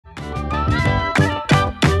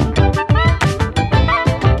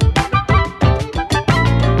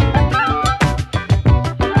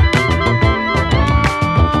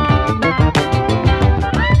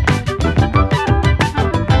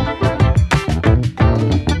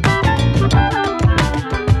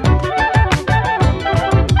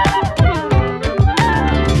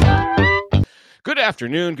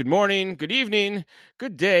afternoon, good morning, good evening,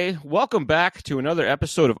 good day. Welcome back to another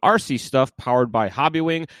episode of RC Stuff powered by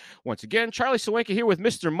Hobbywing. Once again, Charlie Sawanka here with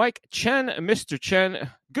Mr. Mike Chen. Mr. Chen,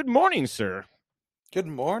 good morning, sir. Good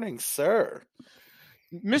morning, sir.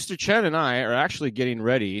 Mr. Chen and I are actually getting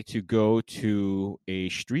ready to go to a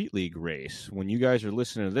Street League race. When you guys are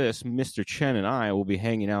listening to this, Mr. Chen and I will be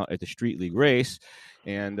hanging out at the Street League race,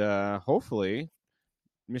 and hopefully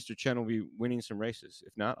Mr. Chen will be winning some races.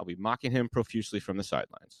 If not, I'll be mocking him profusely from the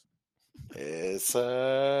sidelines. I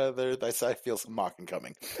feel some mocking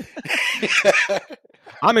coming.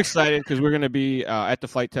 I'm excited because we're going to be at the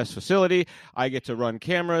flight test facility. I get to run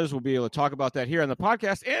cameras. We'll be able to talk about that here on the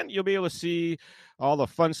podcast, and you'll be able to see all the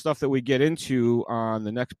fun stuff that we get into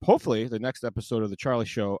on hopefully the next episode of the Charlie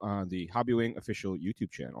Show on the Hobbywing official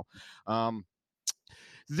YouTube channel.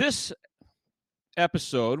 This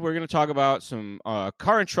episode, we're going to talk about some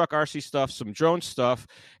car and truck RC stuff, some drone stuff,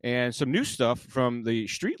 and some new stuff from the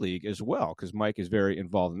Street League as well, because Mike is very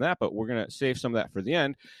involved in that, but we're going to save some of that for the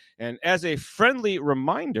end. And as a friendly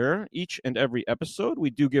reminder, each and every episode,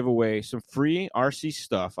 we do give away some free RC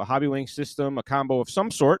stuff. A Hobbywing system, a combo of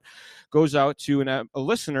some sort, goes out to a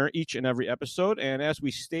listener each and every episode. And as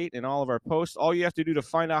we state in all of our posts, all you have to do to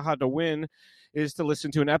find out how to win is to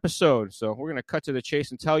listen to an episode. So we're going to cut to the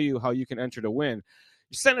chase and tell you how you can enter to win.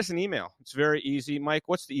 You send us an email. It's very easy. Mike,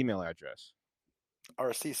 what's the email address?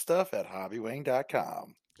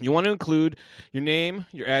 rcstuff@hobbywing.com. You want to include your name,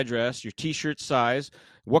 your address, your T-shirt size,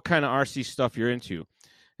 what kind of RC stuff you're into.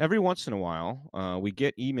 Every once in a while, we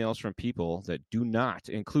get emails from people that do not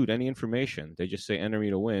include any information. They just say, enter me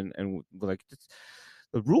to win. And we're like,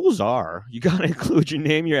 the rules are you got to include your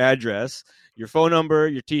name, your address, your phone number,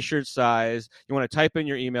 your T-shirt size. You want to type in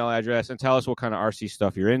your email address and tell us what kind of RC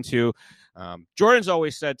stuff you're into. Jordan's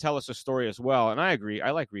always said, tell us a story as well. And I agree. I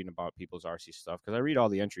like reading about people's RC stuff because I read all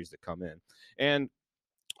the entries that come in. And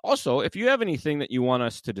also, if you have anything that you want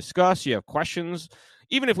us to discuss, you have questions,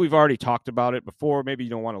 even if we've already talked about it before, maybe you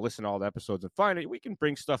don't want to listen to all the episodes and find it, we can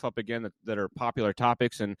bring stuff up again that are popular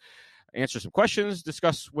topics and answer some questions,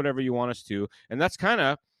 discuss whatever you want us to. And that's kind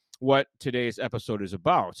of what today's episode is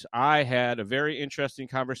about. I had a very interesting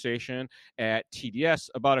conversation at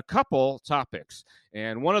TDS about a couple topics.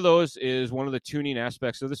 And one of those is one of the tuning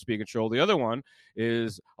aspects of the speed control. The other one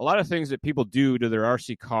is a lot of things that people do to their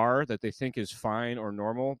RC car that they think is fine or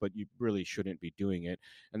normal, but you really shouldn't be doing it.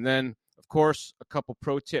 And then, of course, a couple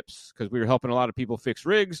pro tips, because we were helping a lot of people fix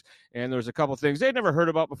rigs, and there was a couple things they'd never heard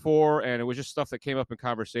about before, and it was just stuff that came up in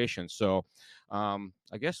conversation. So I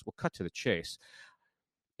guess we'll cut to the chase.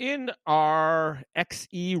 In our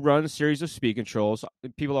XE run series of speed controls,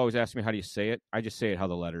 people always ask me, how do you say it? I just say it how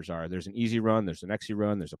the letters are. There's an easy run, there's an XE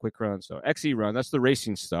run, there's a quick run. So XE run, that's the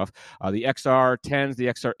racing stuff. The XR10s, the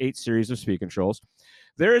XR8 series of speed controls.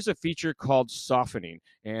 There is a feature called softening,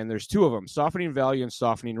 and there's two of them, softening value and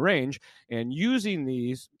softening range. And using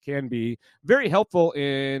these can be very helpful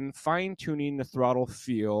in fine-tuning the throttle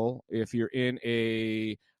feel if you're in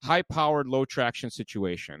a high-powered, low-traction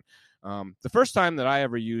situation. The first time that I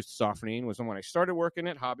ever used softening was when I started working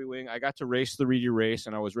at Hobbywing. I got to race the Reedy race,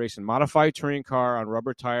 and I was racing modified touring car on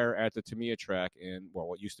rubber tire at the Tamiya track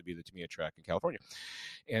what used to be the Tamiya track in California.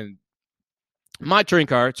 And my touring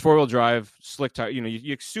car, it's four-wheel drive, slick tire.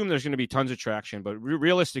 You assume there's going to be tons of traction, but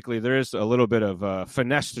realistically, there is a little bit of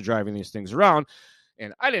finesse to driving these things around.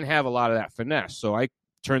 And I didn't have a lot of that finesse, so I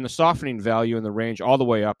turned the softening value in the range all the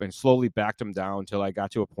way up and slowly backed them down until I got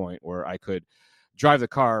to a point where I could drive the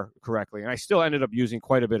car correctly. And I still ended up using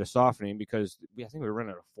quite a bit of softening because I think we were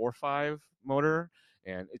running a 4.5 motor,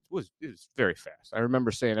 and it was very fast. I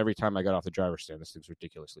remember saying every time I got off the driver's stand, this thing's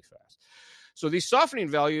ridiculously fast. So these softening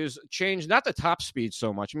values change not the top speed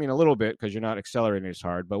so much. I mean, a little bit because you're not accelerating as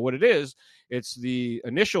hard. But what it is, it's the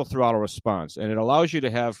initial throttle response. And it allows you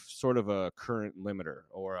to have sort of a current limiter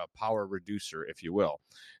or a power reducer, if you will.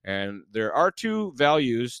 And there are two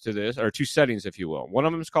values to this, or two settings, if you will. One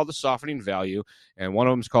of them is called the softening value, and one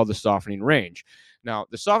of them is called the softening range. Now,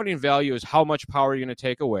 the softening value is how much power you're going to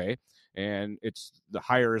take away. And it's the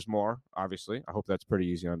higher is more, obviously. I hope that's pretty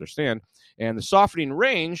easy to understand. And the softening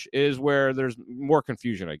range is where there's more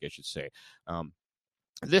confusion, I guess you'd say.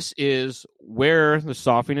 This is where the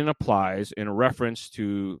softening applies in reference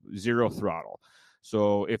to zero throttle.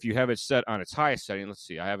 So if you have it set on its highest setting, let's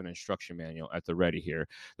see, I have an instruction manual at the ready here.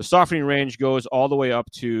 The softening range goes all the way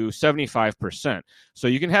up to 75%. So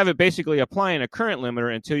you can have it basically applying a current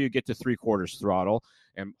limiter until you get to 3/4 throttle.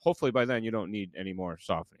 And hopefully by then you don't need any more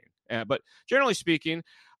softening. But generally speaking,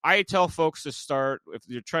 I tell folks to start, if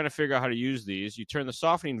you're trying to figure out how to use these, you turn the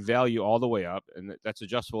softening value all the way up, and that's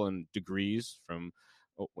adjustable in degrees from,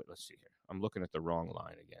 let's see here. I'm looking at the wrong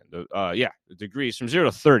line again. The degrees from 0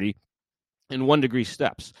 to 30 in 1 degree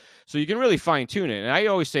steps. So you can really fine tune it. And I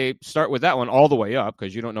always say start with that one all the way up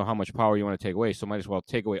because you don't know how much power you want to take away. So might as well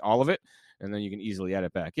take away all of it, and then you can easily add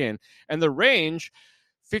it back in. And the range,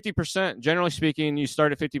 50%, generally speaking, you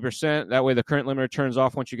start at 50%. That way the current limiter turns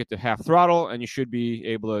off once you get to half throttle, and you should be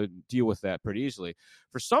able to deal with that pretty easily.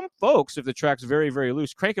 For some folks, if the track's very, very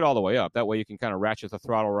loose, crank it all the way up. That way you can kind of ratchet the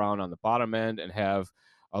throttle around on the bottom end and have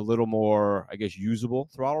a little more, I guess, usable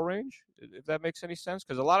throttle range, if that makes any sense.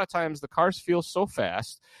 Because a lot of times the cars feel so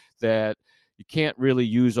fast that you can't really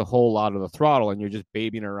use a whole lot of the throttle, and you're just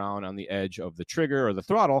babying around on the edge of the trigger or the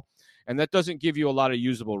throttle, and that doesn't give you a lot of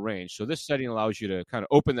usable range. So this setting allows you to kind of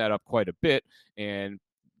open that up quite a bit and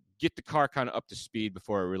get the car kind of up to speed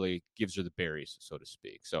before it really gives her the berries, so to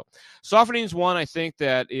speak. So softening is one I think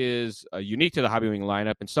that is unique to the Hobbywing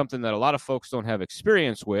lineup and something that a lot of folks don't have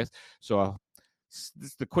experience with. So this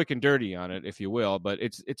is the quick and dirty on it, if you will, but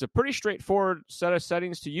it's a pretty straightforward set of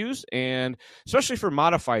settings to use, and especially for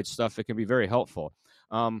modified stuff, it can be very helpful.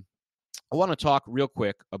 I want to talk real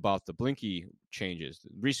quick about the blinky changes.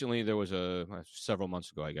 Recently, there was several months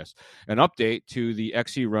ago, I guess, an update to the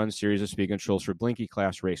XE-Run series of speed controls for blinky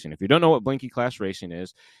class racing. If you don't know what blinky class racing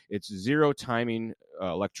is, it's zero timing,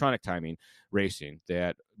 electronic timing racing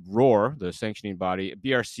that ROAR, the sanctioning body,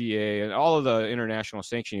 BRCA, and all of the international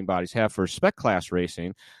sanctioning bodies have for spec class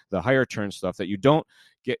racing, the higher turn stuff that you don't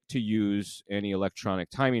get to use any electronic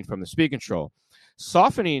timing from the speed control.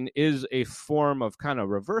 Softening is a form of kind of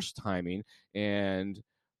reverse timing, and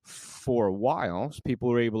for a while, people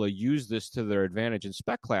were able to use this to their advantage in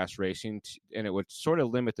spec class racing, and it would sort of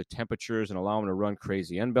limit the temperatures and allow them to run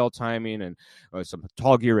crazy end bell timing and some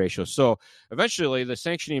tall gear ratios. So eventually, the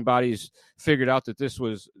sanctioning bodies figured out that this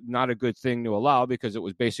was not a good thing to allow because it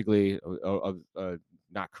was basically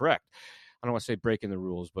not correct. I don't want to say breaking the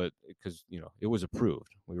rules, but because, it was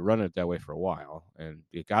approved. We were running it that way for a while, and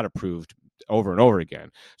it got approved over and over again.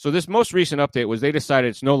 So this most recent update was they decided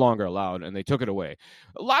it's no longer allowed, and they took it away.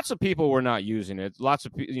 Lots of people were not using it. Lots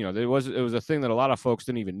of, it was a thing that a lot of folks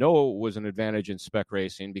didn't even know was an advantage in spec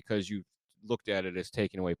racing because you looked at it as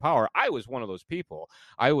taking away power. I was one of those people.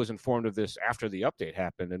 I was informed of this after the update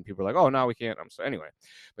happened, and people were like, "Oh, now we can't." Anyway,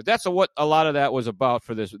 but that's what a lot of that was about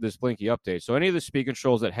for this blinky update. So any of the speed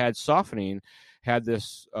controls that had softening had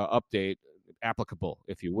this update applicable,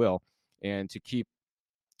 if you will, and to keep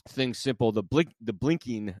things simple, the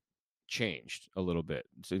blinking changed a little bit.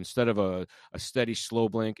 So instead of a steady slow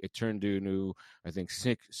blink, it turned to I think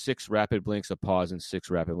six rapid blinks, a pause, and 6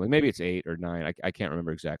 rapid blinks. Maybe it's 8 or 9. I can't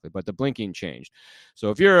remember exactly, but the blinking changed. So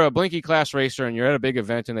if you're a blinky class racer and you're at a big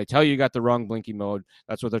event and they tell you got the wrong blinky mode,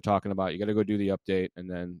 that's what they're talking about. You got to go do the update, and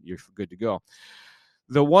then you're good to go.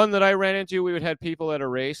 The one that I ran into, we would have people at a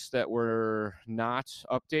race that were not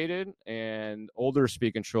updated, and older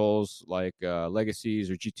speed controls like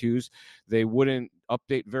Legacies or G2s, they wouldn't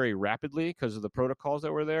update very rapidly because of the protocols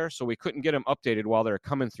that were there. So we couldn't get them updated while they're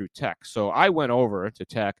coming through tech. So I went over to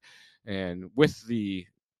tech, and with the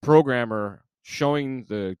programmer showing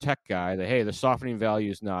the tech guy that, hey, the softening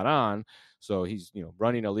value is not on. So he's,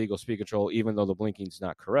 running a legal speed control, even though the blinking's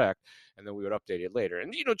not correct. And then we would update it later.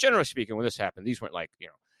 And, generally speaking, when this happened, these weren't like,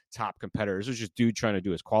 top competitors. It was just dude trying to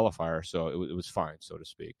do his qualifier. So it was fine, so to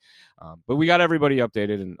speak. But we got everybody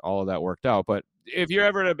updated and all of that worked out. But if you're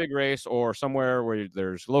ever at a big race or somewhere where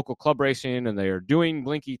there's local club racing and they are doing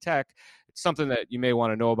blinky tech, it's something that you may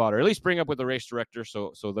want to know about, or at least bring up with the race director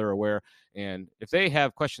so they're aware. And if they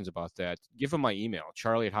have questions about that, give them my email,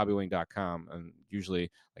 charlie@hobbywing.com. And usually,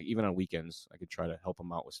 like even on weekends, I could try to help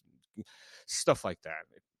them out with stuff like that.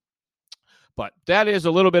 But that is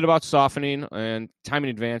a little bit about softening and time in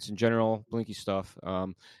advance in general, blinky stuff.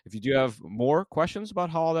 If you do have more questions about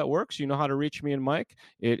how all that works, you know how to reach me and Mike.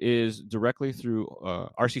 It is directly through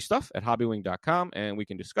rcstuff@hobbywing.com, and we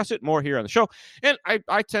can discuss it more here on the show. And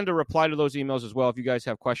I tend to reply to those emails as well. If you guys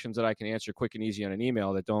have questions that I can answer quick and easy on an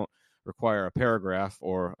email that don't require a paragraph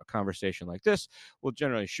or a conversation like this, we'll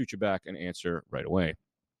generally shoot you back and answer right away.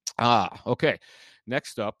 Okay.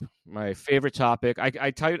 Next up, my favorite topic.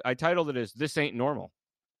 I titled it as "This Ain't Normal."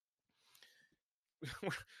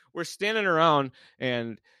 We're standing around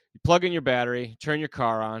and you plug in your battery, turn your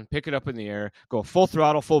car on, pick it up in the air, go full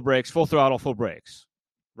throttle, full brakes, full throttle, full brakes.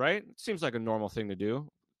 Right? It seems like a normal thing to do.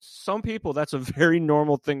 Some people, that's a very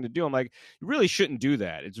normal thing to do. I'm like, you really shouldn't do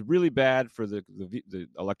that. It's really bad for the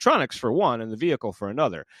electronics for one and the vehicle for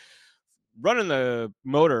another. running the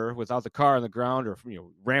motor without the car on the ground, or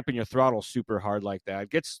ramping your throttle super hard like that,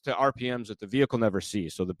 gets to RPMs that the vehicle never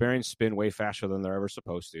sees. So the bearings spin way faster than they're ever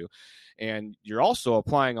supposed to, and you're also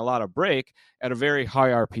applying a lot of brake at a very high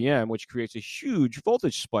RPM, which creates a huge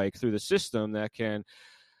voltage spike through the system that can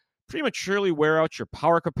prematurely wear out your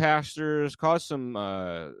power capacitors, cause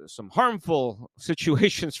some harmful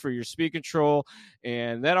situations for your speed control,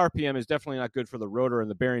 and that RPM is definitely not good for the rotor and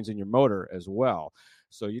the bearings in your motor as well.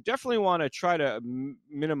 So you definitely want to try to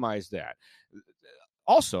minimize that.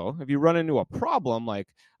 Also, if you run into a problem, like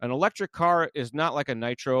an electric car is not like a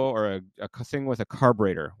nitro or a thing with a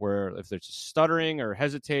carburetor, where if there's stuttering or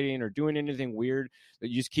hesitating or doing anything weird, that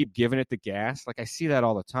you just keep giving it the gas. Like I see that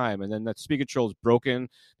all the time. And then that speed control is broken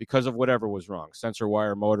because of whatever was wrong, sensor,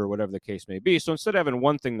 wire, motor, whatever the case may be. So instead of having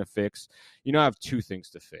one thing to fix, you now have two things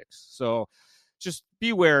to fix. So just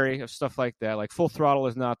be wary of stuff like that. Like full throttle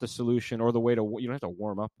is not the solution or the way to, you don't have to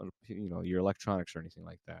warm up, your electronics or anything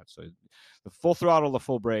like that. So the full throttle, the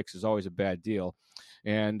full brakes is always a bad deal.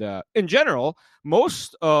 And in general,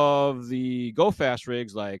 most of the go fast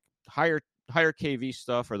rigs, like higher KV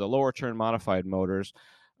stuff or the lower turn modified motors,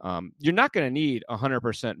 you're not going to need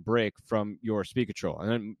 100% brake from your speed control. And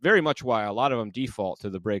then very much why a lot of them default to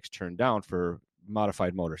the brakes turned down for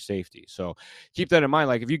modified motor safety. So keep that in mind.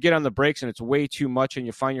 Like if you get on the brakes and it's way too much and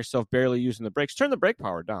you find yourself barely using the brakes, turn the brake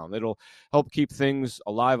power down. It'll help keep things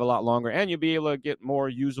alive a lot longer, and you'll be able to get more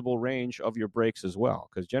usable range of your brakes as well.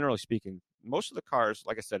 Because generally speaking, most of the cars,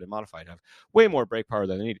 like I said, in modified, have way more brake power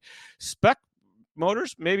than they need. Spec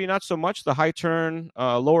motors, maybe not so much. The high turn,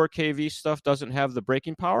 lower KV stuff doesn't have the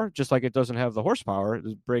braking power, just like it doesn't have the horsepower.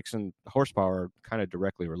 The brakes and horsepower are kind of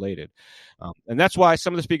directly related. And that's why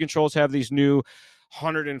some of the speed controls have these new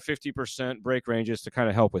 150% brake ranges to kind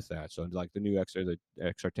of help with that. So like the new XR10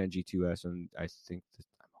 G2S, and I think,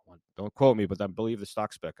 don't quote me, but I believe the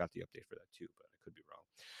stock spec got the update for that too, but I could be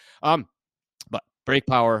wrong. But brake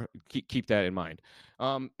power, keep that in mind.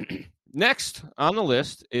 Next on the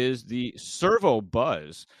list is the servo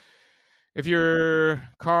buzz. If your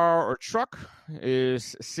car or truck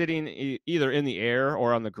is sitting either in the air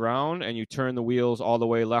or on the ground and you turn the wheels all the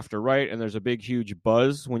way left or right and there's a big, huge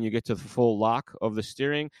buzz when you get to the full lock of the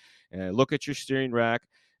steering, look at your steering rack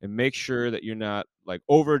and make sure that you're not like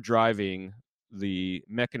overdriving the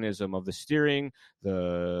mechanism of the steering,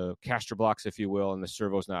 the caster blocks, if you will, and the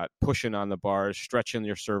servo's not pushing on the bars, stretching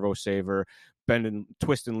your servo saver, bending,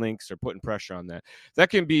 twisting links, or putting pressure on that. That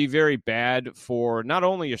can be very bad for not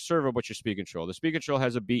only your servo, but your speed control. The speed control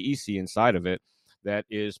has a BEC inside of it that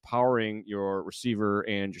is powering your receiver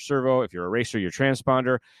and your servo. If you're a racer, your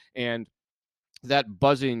transponder, and that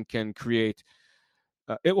buzzing can create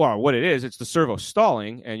what it is, it's the servo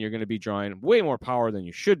stalling, and you're going to be drawing way more power than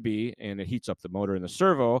you should be, and it heats up the motor in the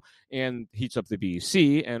servo and heats up the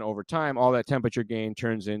BEC, and over time, all that temperature gain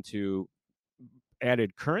turns into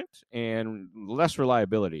added current and less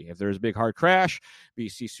reliability. If there's a big hard crash,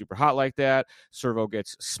 BEC super hot like that, servo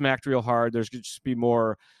gets smacked real hard, there's going to just be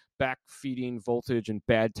more back feeding voltage and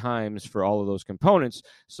bad times for all of those components.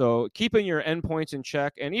 So keeping your endpoints in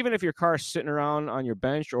check, and even if your car is sitting around on your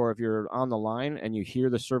bench or if you're on the line and you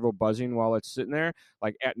hear the servo buzzing while it's sitting there,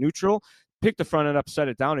 like at neutral, pick the front end up, set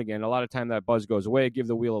it down again. A lot of time that buzz goes away, give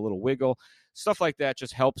the wheel a little wiggle. Stuff like that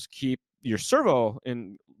just helps keep your servo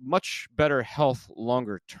in much better health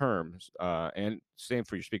longer terms, and same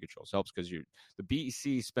for your speed controls. Helps because the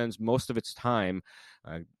BEC spends most of its time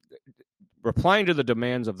replying to the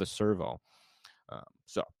demands of the servo.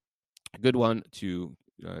 So a good one to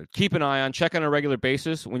keep an eye on. Check on a regular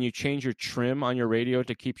basis. When you change your trim on your radio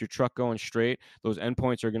to keep your truck going straight, those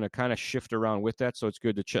endpoints are going to kind of shift around with that. So it's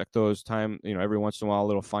good to check those every once in a while. A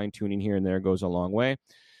little fine tuning here and there goes a long way.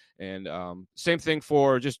 And same thing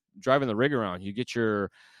for just driving the rig around. You get your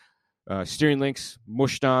steering links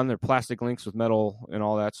mushed on. They're plastic links with metal and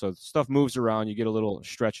all that. So stuff moves around. You get a little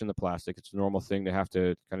stretch in the plastic. It's a normal thing to have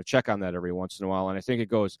to kind of check on that every once in a while. And I think it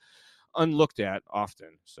goes unlooked at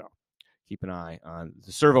often. So keep an eye on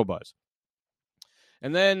the servo buzz.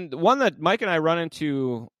 And then the one that Mike and I run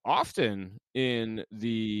into often in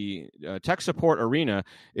the tech support arena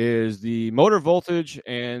is the motor voltage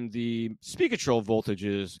and the speed control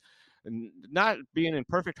voltages not being in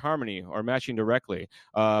perfect harmony or matching directly.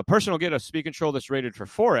 Person will get a speed control that's rated for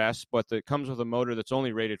 4S, but that comes with a motor that's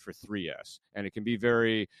only rated for 3S. And it can be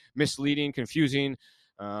very misleading, confusing,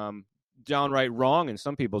 downright wrong in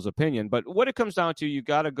some people's opinion. But what it comes down to, you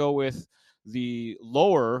got to go with the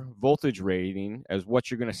lower voltage rating as what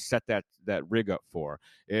you're going to set that rig up for.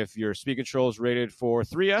 If your speed control is rated for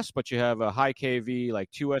 3S, but you have a high kV like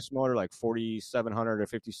 2S motor, like 4700 or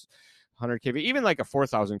 5000 kV, even like a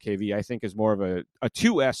 4000 kV, I think is more of a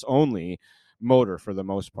 2S only motor for the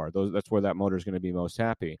most part. That's where that motor is going to be most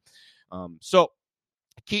happy. So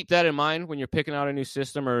keep that in mind when you're picking out a new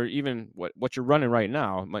system, or even what you're running right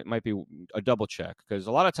now might be a double check, because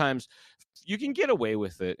a lot of times you can get away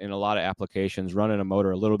with it in a lot of applications, running a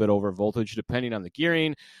motor a little bit over voltage, depending on the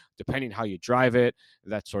gearing, depending how you drive it,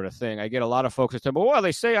 that sort of thing. I get a lot of folks that say, well,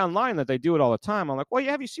 they say online that they do it all the time. I'm like, well,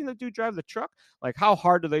 yeah, have you seen the dude drive the truck? Like, how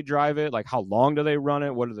hard do they drive it? Like, how long do they run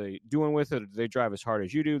it? What are they doing with it? Do they drive as hard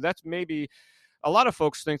as you do? That's maybe a lot of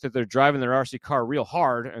folks think that they're driving their RC car real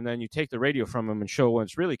hard, and then you take the radio from them and show what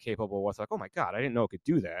it's really capable with. Like, oh my God, I didn't know it could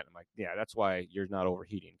do that. I'm like, yeah, that's why you're not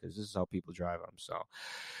overheating, because this is how people drive them. So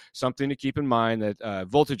something to keep in mind, that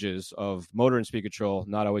voltages of motor and speed control,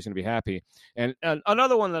 not always going to be happy. And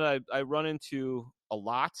another one that I run into a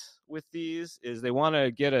lot with these is they want to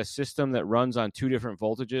get a system that runs on two different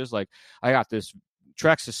voltages. Like, I got this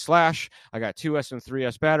Traxxas Slash, I got 2S and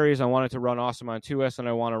 3S batteries. I want it to run awesome on 2S, and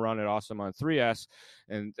I want to run it awesome on 3S.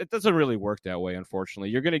 And it doesn't really work that way, unfortunately.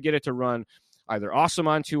 You're going to get it to run either awesome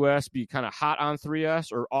on 2S, be kind of hot on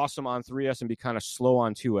 3S, or awesome on 3S and be kind of slow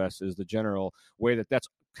on 2S is the general way that's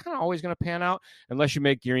kind of always going to pan out, unless you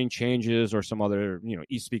make gearing changes or some other,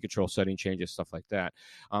 speed control setting changes, stuff like that.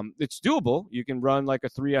 It's doable. You can run like a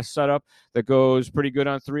 3S setup that goes pretty good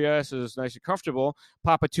on 3S, is nice and comfortable.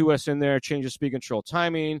 Pop a 2S in there, change the speed control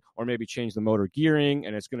timing, or maybe change the motor gearing,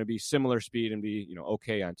 and it's going to be similar speed and be,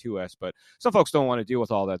 okay on 2S. But some folks don't want to deal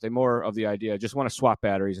with all that. They more of the idea, just want to swap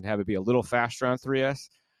batteries and have it be a little faster on 3S.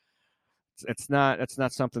 It's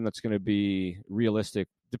not something that's going to be realistic,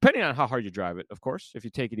 depending on how hard you drive it. Of course, if you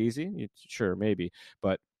take it easy, sure, maybe.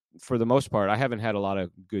 But for the most part, I haven't had a lot of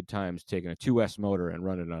good times taking a 2S motor and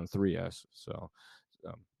running it on a 3S. So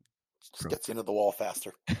just gets into the wall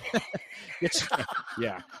faster.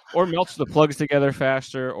 Yeah, or melts the plugs together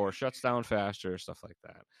faster, or shuts down faster, stuff like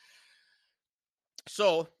that.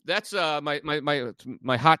 So that's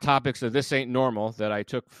my hot topics of This Ain't Normal that I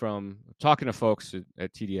took from talking to folks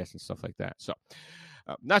at TDS and stuff like that. So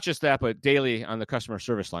not just that, but daily on the customer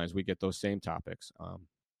service lines, we get those same topics.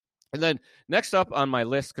 And then next up on my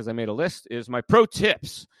list, because I made a list, is my pro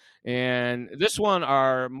tips. And this one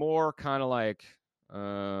are more kind of like,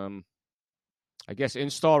 I guess,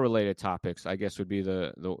 install related topics, I guess would be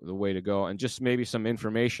the way to go. And just maybe some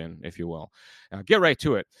information, if you will. Get right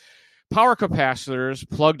to it. Power capacitors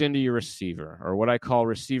plugged into your receiver, or what I call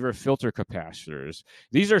receiver filter capacitors.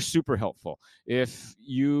 These are super helpful. Whether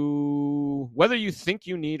you think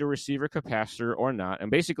you need a receiver capacitor or not,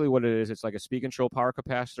 and basically what it is, it's like a speed control power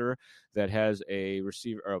capacitor that has a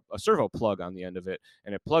receiver or a servo plug on the end of it,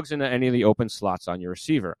 and it plugs into any of the open slots on your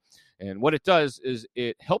receiver. And what it does is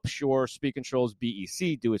it helps your speed control's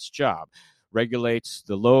BEC do its job, regulates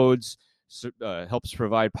the loads, helps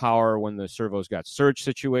provide power when the servo's got surge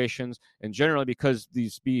situations, and generally, because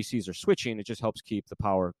these BECs are switching, it just helps keep the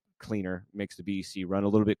power cleaner, makes the BEC run a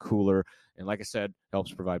little bit cooler, and like I said,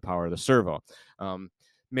 helps provide power to the servo.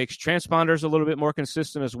 Makes transponders a little bit more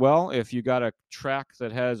consistent as well. If you got a track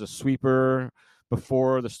that has a sweeper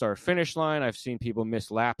before the start-finish line, I've seen people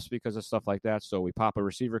miss laps because of stuff like that, so we pop a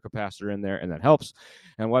receiver capacitor in there, and that helps.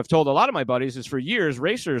 And what I've told a lot of my buddies is, for years,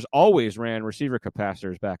 racers always ran receiver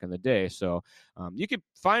capacitors back in the day, so you could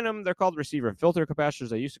find them. They're called receiver filter capacitors.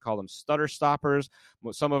 They used to call them stutter stoppers.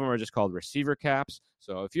 Some of them are just called receiver caps.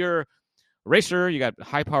 So if you're a racer, you got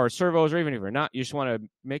high-powered servos, or even if you're not, you just want to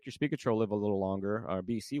make your speed control live a little longer,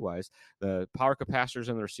 BC-wise, the power capacitors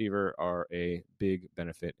in the receiver are a big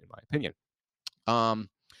benefit, in my opinion.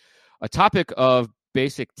 A topic of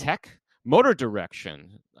basic tech, motor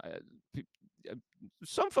direction.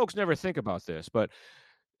 Some folks never think about this, but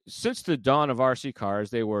since the dawn of RC cars,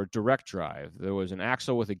 they were direct drive. There was an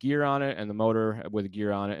axle with a gear on it and the motor with a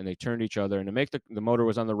gear on it, and they turned each other. And to make the motor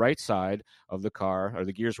was on the right side of the car, or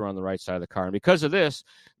the gears were on the right side of the car. And because of this,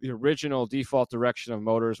 the original default direction of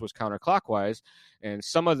motors was counterclockwise. And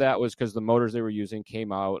some of that was because the motors they were using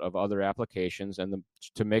came out of other applications. And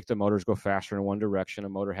to make the motors go faster in one direction, a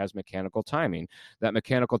motor has mechanical timing. That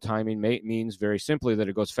mechanical timing means very simply that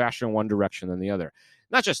it goes faster in one direction than the other.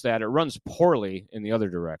 Not just that, it runs poorly in the other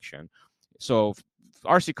direction. So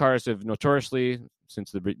RC cars have notoriously,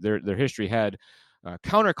 since their history, had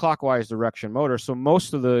counterclockwise direction motors. So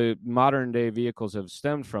most of the modern day vehicles have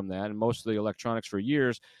stemmed from that, and most of the electronics for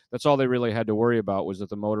years, that's all they really had to worry about, was that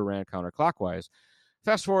the motor ran counterclockwise.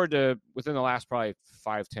 Fast forward to within the last probably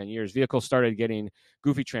 5-10 years, vehicles started getting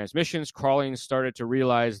goofy transmissions. Crawling started to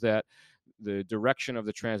realize that the direction of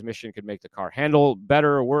the transmission could make the car handle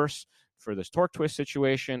better or worse for this torque twist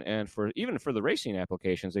situation. And even for the racing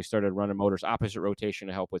applications, they started running motors opposite rotation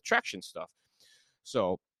to help with traction stuff.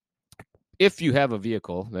 So if you have a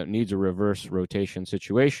vehicle that needs a reverse rotation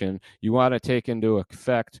situation, you want to take into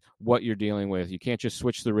effect what you're dealing with. You can't just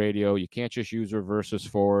switch the radio. You can't just use reverses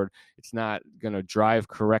forward. It's not going to drive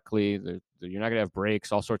correctly. You're not going to have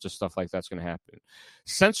brakes. All sorts of stuff like that's going to happen.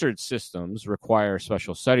 Sensored systems require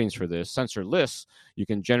special settings for this. Sensorless, you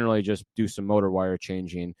can generally just do some motor wire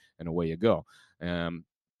changing and away you go.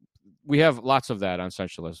 We have lots of that on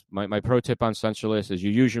sensorless. My pro tip on sensorless is you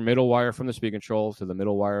use your middle wire from the speed control to the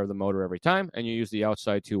middle wire of the motor every time, and you use the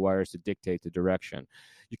outside two wires to dictate the direction.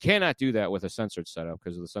 You cannot do that with a sensored setup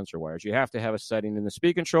because of the sensor wires. You have to have a setting in the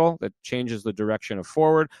speed control that changes the direction of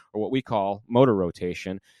forward, or what we call motor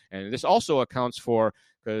rotation. And this also accounts for,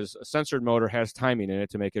 because a censored motor has timing in it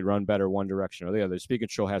to make it run better one direction or the other. The speed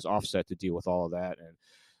control has offset to deal with all of that. And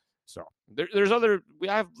so we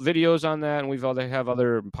have videos on that, and we have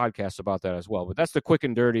other podcasts about that as well. But that's the quick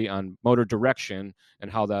and dirty on motor direction and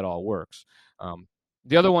how that all works.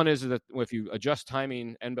 The other one is that if you adjust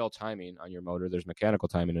timing, end-bell timing on your motor, there's mechanical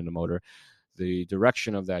timing in the motor, the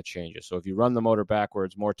direction of that changes. So if you run the motor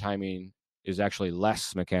backwards, more timing is actually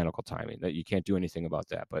less mechanical timing. That you can't do anything about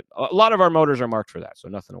that. But a lot of our motors are marked for that, so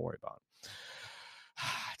nothing to worry about.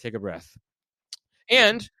 Take a breath.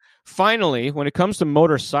 And finally, when it comes to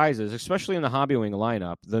motor sizes, especially in the Hobbywing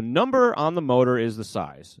lineup, the number on the motor is the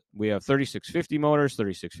size. We have 3650 motors,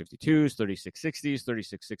 3652s, 3660s,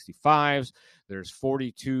 3665s. There's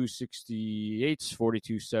 4268s,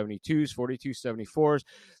 4272s, 4274s.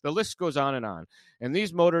 The list goes on and on. And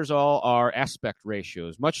these motors all are aspect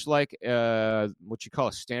ratios, much like what you call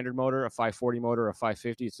a standard motor, a 540 motor, a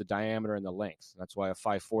 550. It's the diameter and the length. That's why a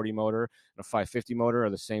 540 motor and a 550 motor are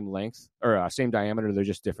the same length, or same diameter. They're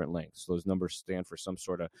just different lengths. Those numbers stand for some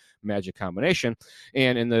sort of magic combination.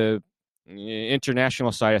 And in the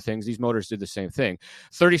international side of things, these motors did the same thing.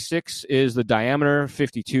 36 is the diameter,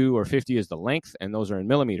 52 or 50 is the length, and those are in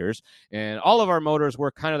millimeters. And all of our motors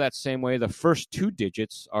work kind of that same way. The first two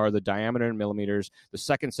digits are the diameter in millimeters. The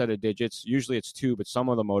second set of digits, usually it's 2, but some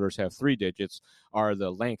of the motors have 3 digits, are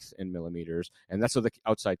the length in millimeters, and that's the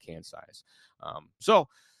outside can size. So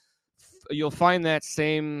you'll find that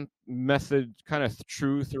same method kind of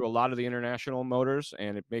true through a lot of the international motors,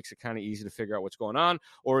 and it makes it kind of easy to figure out what's going on.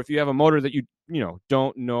 Or if you have a motor that you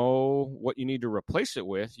don't know what you need to replace it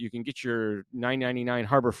with, you can get your $9.99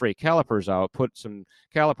 Harbor Freight calipers out, put some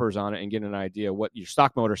calipers on it, and get an idea what your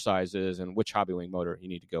stock motor size is and which Hobbywing motor you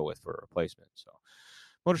need to go with for a replacement. So,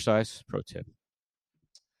 motor size pro tip.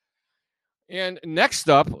 And next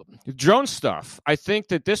up, drone stuff. I think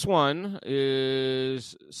that this one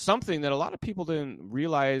is something that a lot of people didn't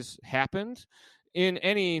realize happened in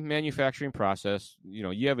any manufacturing process.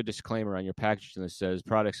 You have a disclaimer on your packaging that says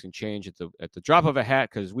products can change at the drop of a hat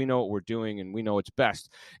because we know what we're doing and we know it's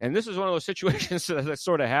best. And this is one of those situations that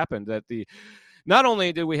sort of happened. That not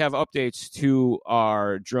only did we have updates to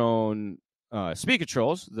our drone speed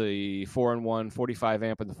controls, the 4-in-1 45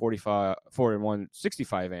 amp and the 4-in-1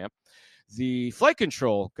 65 amp. The flight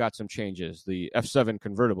control got some changes, the F7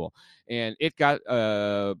 convertible, and it got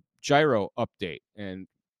a gyro update. And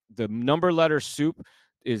the number letter soup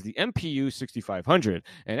is the MPU 6500.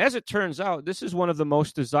 And as it turns out, this is one of the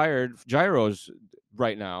most desired gyros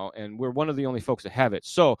right now, and we're one of the only folks that have it.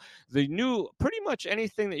 So the new, pretty much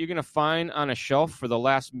anything that you're going to find on a shelf for the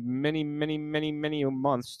last many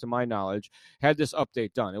months, to my knowledge, had this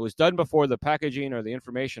update done. It was done before the packaging or the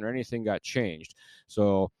information or anything got changed.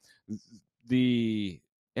 So the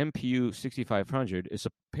MPU 6500 is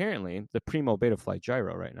apparently the primo Betaflight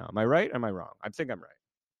gyro right now. Am I right or am I wrong? I think I'm right.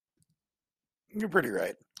 You're pretty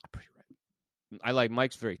right. I like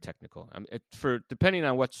Mike's very technical. For depending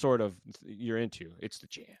on what sort of you're into, it's the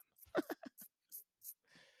jam.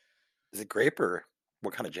 Is it grape or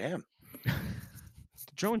what kind of jam? The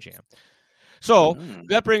drone jam. So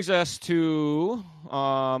that brings us to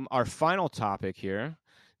our final topic here.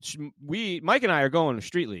 Mike and I are going to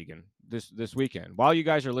Street League this weekend. While you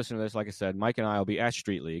guys are listening to this, like I said, Mike and I will be at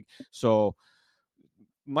Street League. So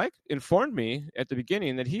Mike informed me at the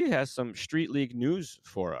beginning that he has some Street League news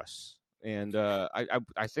for us. And I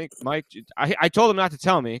think Mike, I told him not to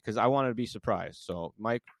tell me because I wanted to be surprised. So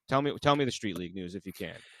Mike, tell me the Street League news if you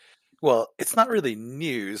can. Well, it's not really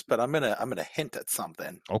news, but I'm gonna hint at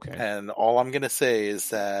something. Okay. And all I'm gonna say is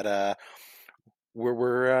that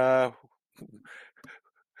we're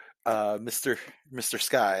Mr.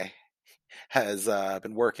 Sky has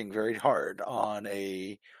been working very hard on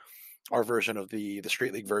our version of the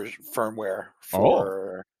Street League firmware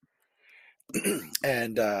for,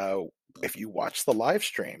 and if you watch the live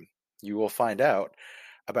stream, you will find out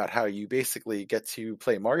about how you basically get to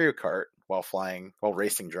play Mario Kart while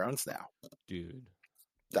racing drones now. Dude.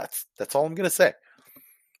 That's all I'm gonna say.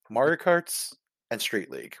 Mario Karts and Street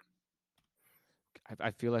League.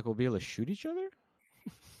 I feel like we'll be able to shoot each other.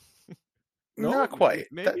 No? Not quite.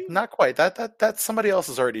 Maybe? Not quite. That somebody else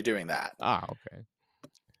is already doing that. Okay.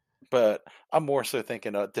 But I'm more so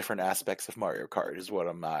thinking of different aspects of Mario Kart is what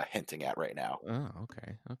I'm hinting at right now. Oh,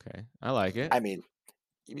 okay. I like it. I mean,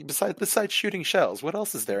 besides shooting shells, what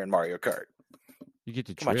else is there in Mario Kart? You get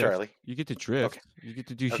to drift. Come on, Charlie. You get to drift. Okay. You get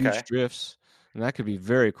to do huge drifts, and that could be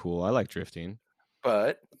very cool. I like drifting.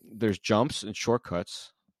 But there's jumps and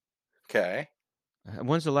shortcuts. Okay.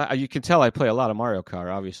 When's the last? You can tell I play a lot of Mario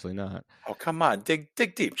Kart. Obviously not. Oh, come on, dig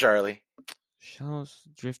deep, Charlie. Shells,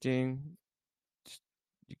 drifting,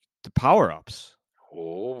 the power ups.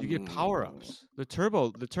 Oh, you get power ups. The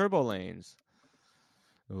turbo lanes.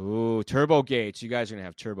 Ooh, turbo gates. You guys are gonna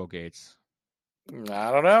have turbo gates.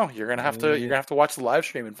 I don't know. You're gonna have to watch the live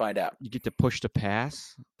stream and find out. You get to push to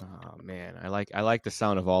pass. Oh man, I like the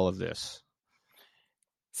sound of all of this.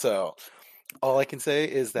 So, all I can say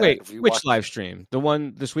is that which live stream? The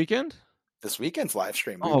one this weekend? This weekend's live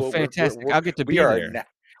stream. Fantastic! I'll get to be there.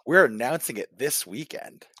 We're announcing it this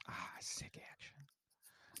weekend. Sick action!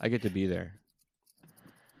 I get to be there.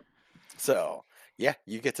 So yeah,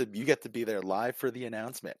 you get to be there live for the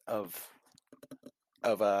announcement of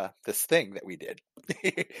this thing that we did.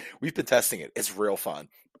 We've been testing it. It's real fun.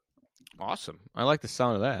 Awesome. I like the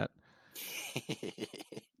sound of that.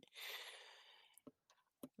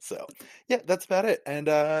 So yeah, that's about it. And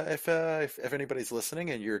if anybody's listening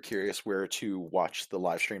and you're curious where to watch the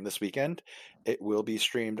live stream this weekend, it will be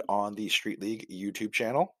streamed on the Street League YouTube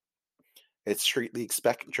channel. It's Street League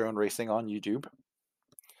Spec Drone Racing on YouTube.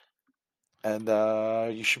 And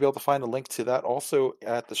you should be able to find a link to that also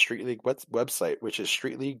at the Street League website, which is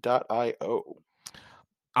streetleague.io.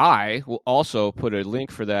 I will also put a link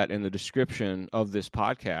for that in the description of this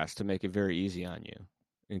podcast to make it very easy on you.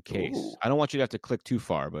 In case. Ooh. I don't want you to have to click too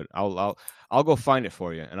far, but I'll go find it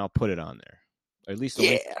for you and I'll put it on there. At least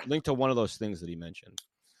a link to one of those things that he mentioned.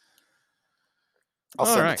 I'll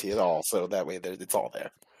send it to you all, so that way it's all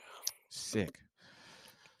there. Sick.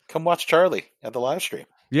 Come watch Charlie at the live stream.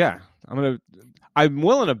 Yeah, I'm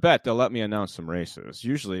willing to bet they'll let me announce some races.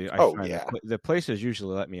 Usually, the places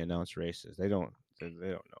usually let me announce races. They don't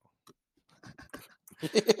know.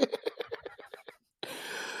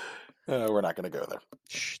 We're not going to go there.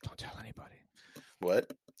 Shh! Don't tell anybody.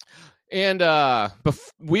 What? And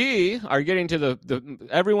we are getting to the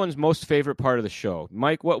everyone's most favorite part of the show.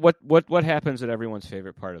 Mike, what happens at everyone's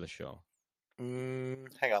favorite part of the show? Hang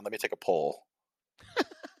on, let me take a poll.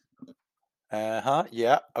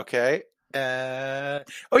 Yeah. Okay.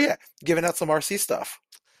 Giving out some RC stuff.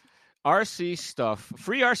 RC stuff,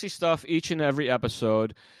 free RC stuff each and every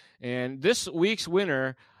episode. And this week's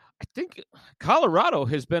winner, I think Colorado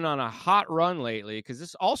has been on a hot run lately because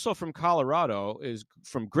this also from Colorado is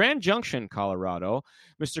from Grand Junction, Colorado,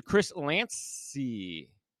 Mr. Chris Lancey.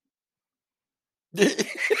 Lancey?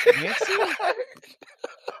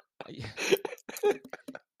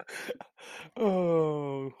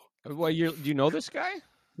 Oh. Well, do you know this guy?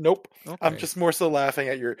 Nope. Okay. I'm just more so laughing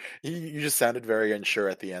at you just sounded very unsure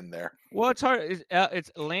at the end there. Well, it's hard.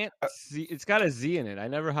 It's Lance. It's got a Z in it. I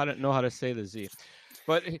never know how to say the Z.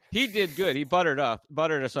 But he did good. He buttered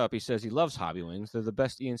us up. He says he loves Hobby Wings. They're the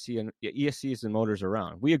best ESCs and motors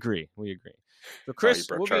around. We agree. So, Chris,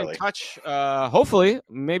 we'll be in touch. Hopefully,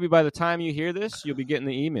 maybe by the time you hear this, you'll be getting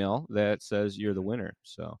the email that says you're the winner.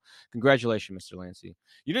 So, congratulations, Mr. Lancey.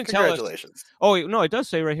 You didn't tell us. Congratulations. Oh, no, it does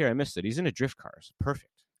say right here. I missed it. He's into drift cars. Perfect.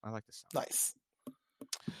 I like the sound. Nice.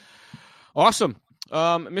 Awesome.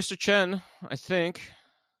 Mr. Chen, I think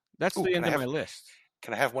that's the end of my list.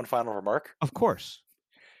 Can I have one final remark? Of course.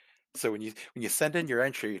 So when you send in your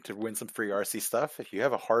entry to win some free RC stuff, if you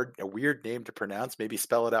have a weird name to pronounce, maybe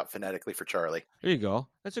spell it out phonetically for Charlie. There you go.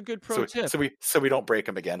 That's a good pro tip. So we don't break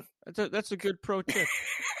him again. That's a good pro tip.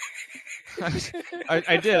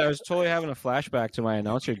 I did. I was totally having a flashback to my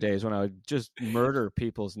announcer days when I would just murder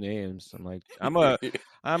people's names. I'm like, I'm a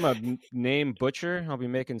name butcher. I'll be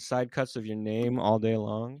making side cuts of your name all day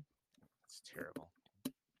long. It's terrible.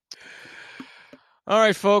 All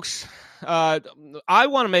right, folks. I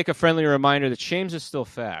want to make a friendly reminder that Shames is still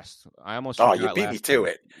fast. I almost forgot. You beat me to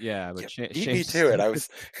it. Yeah, but you beat me to it. I was.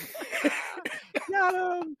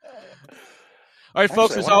 Got him. All right,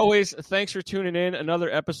 folks, as always, thanks for tuning in.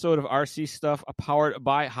 Another episode of RC Stuff powered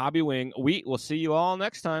by Hobby Wing. We will see you all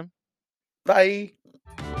next time. Bye.